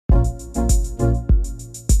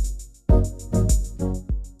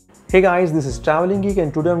Hey guys, this is TravellinGeek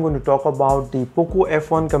and today I'm going to talk about the POCO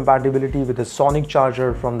F1 compatibility with the sonic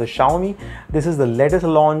charger from the Xiaomi. This is the latest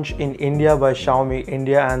launch in India by Xiaomi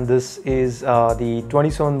India, and this is the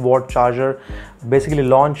 27 watt charger basically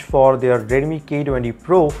launched for their Redmi K20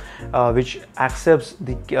 Pro, which accepts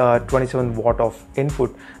the 27 watt of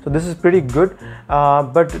input. So this is pretty good,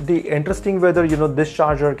 but the interesting whether this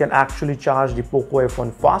charger can actually charge the POCO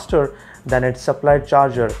F1 faster than its supplied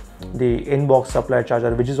charger, the inbox supplied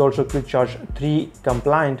charger, which is also quick charge 3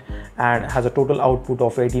 compliant and has a total output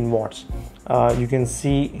of 18 watts. You can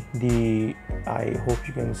see the, I hope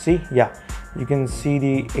you can see, yeah, you can see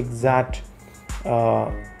the exact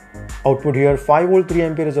output here. 5 volt 3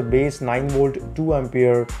 ampere is a base, 9 volt 2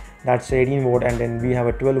 ampere, that's 18 watt, and then we have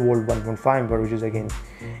a 12 volt 1.5 ampere, which is again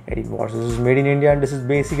 18 watts. This is made in India and this is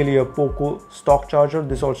basically a POCO stock charger.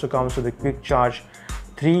 This also comes with a quick charge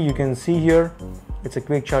 3. You can see here it's a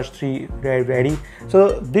quick charge 3 ready.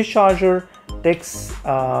 So this charger takes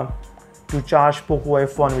to charge POCO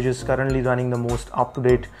F1, which is currently running the most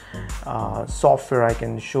up-to-date software. I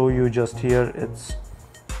can show you just here.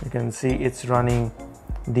 You can see it's running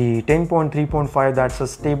the 10.3.5. that's a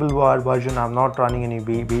stable version. I'm not running any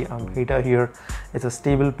baby beta here. It's a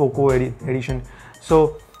stable POCO edition.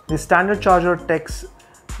 So the standard charger takes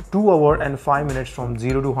 2 hours and 5 minutes from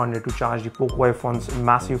 0 to 100 to charge the POCO F1's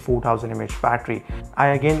massive 4000 mAh battery. I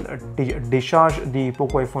again discharge the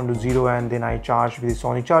POCO F1 to 0 and then I charge with the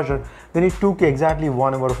sonic charger. Then it took exactly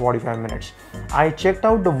 1 hour 45 minutes. I checked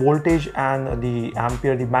out the voltage and the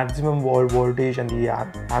ampere, the maximum voltage and the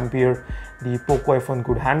ampere the POCO F1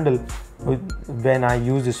 could handle when I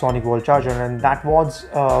used the sonic wall charger, and that was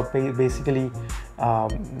basically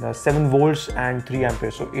 7 volts and 3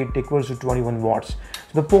 amperes, so it equals to 21 watts.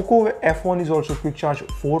 So the POCO F1 is also quick charge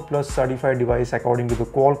 4 plus certified device according to the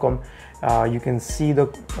Qualcomm. You can see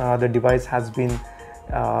the device has been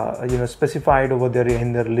specified over there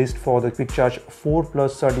in their list for the quick charge 4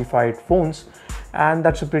 plus certified phones, and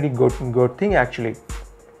that's a pretty good thing actually.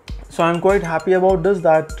 So I'm quite happy about this,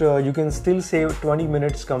 that you can still save 20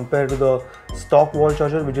 minutes compared to the stock wall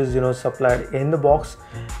charger, which is supplied in the box,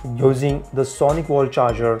 using the sonic wall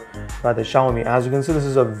charger by the Xiaomi. As you can see, this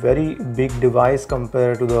is a very big device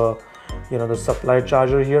compared to the the supplied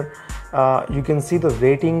charger here. You can see the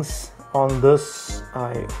ratings on this.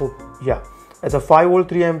 I hope, yeah, it's a 5 volt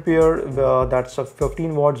 3 ampere, that's a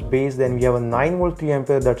 15 watts base. Then we have a 9 volt 3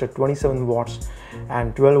 ampere, that's a 27 watts,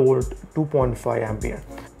 and 12 volt 2.5 ampere.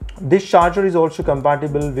 This charger is also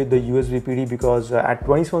compatible with the USB PD because at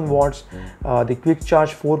 27 watts, the quick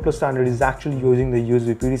charge 4 plus standard is actually using the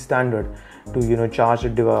USB PD standard to charge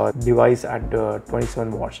the device at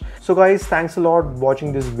 27 watts. So guys, thanks a lot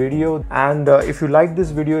watching this video, and if you like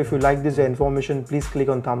this video, if you like this information, please click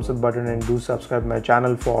on thumbs up button and do subscribe my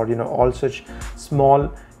channel for all such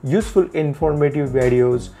small useful informative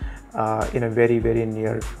videos in a very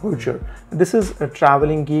near future. This is a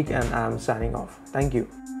TravellinGeek and I'm signing off. Thank you.